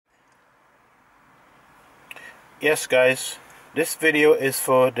Yes guys, this video is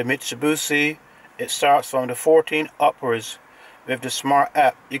for the Mitsubishi. It starts from the 14 upwards. With the smart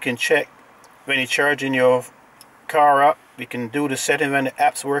app, you can check when you're charging your car up. You can do the setting when the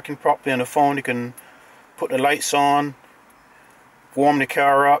app's working properly on the phone. You can put the lights on, warm the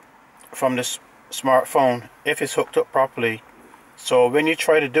car up from the smartphone if it's hooked up properly. So when you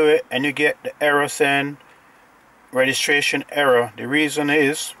try to do it and you get the error saying registration error, the reason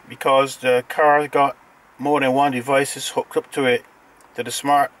is because the car got more than one device hooked up to it, to the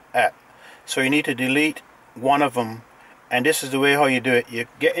smart app. So you need to delete one of them, and this is the way how you do it. You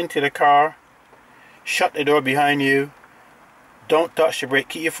get into the car, shut the door behind you, don't touch the brake,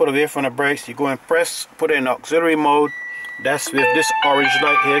 keep your foot away from the brakes. You go and press, put it in auxiliary mode. That's with this orange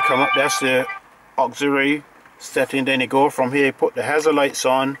light here come up, that's the auxiliary setting. Then you go from here, you put the hazard lights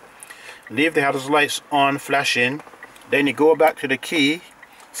on, leave the hazard lights on flashing. Then you go back to the key,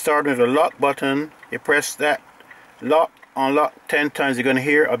 start with the lock button. You press that lock, unlock 10 times, you're going to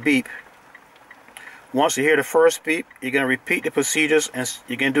hear a beep. Once you hear the first beep, you're going to repeat the procedures, and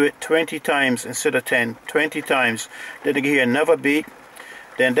you can do it 20 times instead of 10, 20 times. Then you can hear another beep.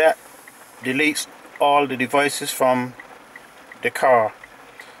 Then that deletes all the devices from the car.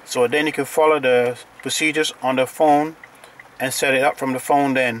 So then you can follow the procedures on the phone and set it up from the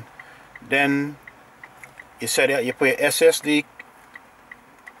phone. Then you set it up, you put your SSD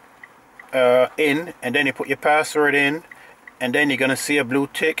in, and then you put your password in, and then you're gonna see a blue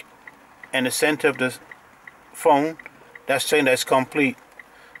tick in the center of the phone that's saying that's complete.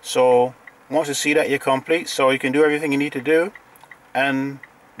 So once you see that you're complete, so you can do everything you need to do, and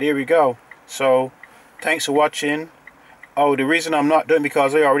there we go. So thanks for watching. Oh, the reason I'm not doing it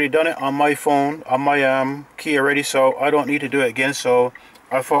because I already done it on my phone, on my key already, so I don't need to do it again. So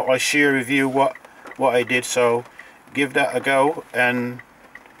I thought I'd share with you what I did. So give that a go, and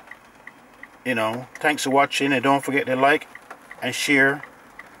you know, thanks for watching, and don't forget to like and share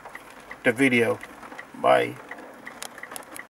the video. Bye.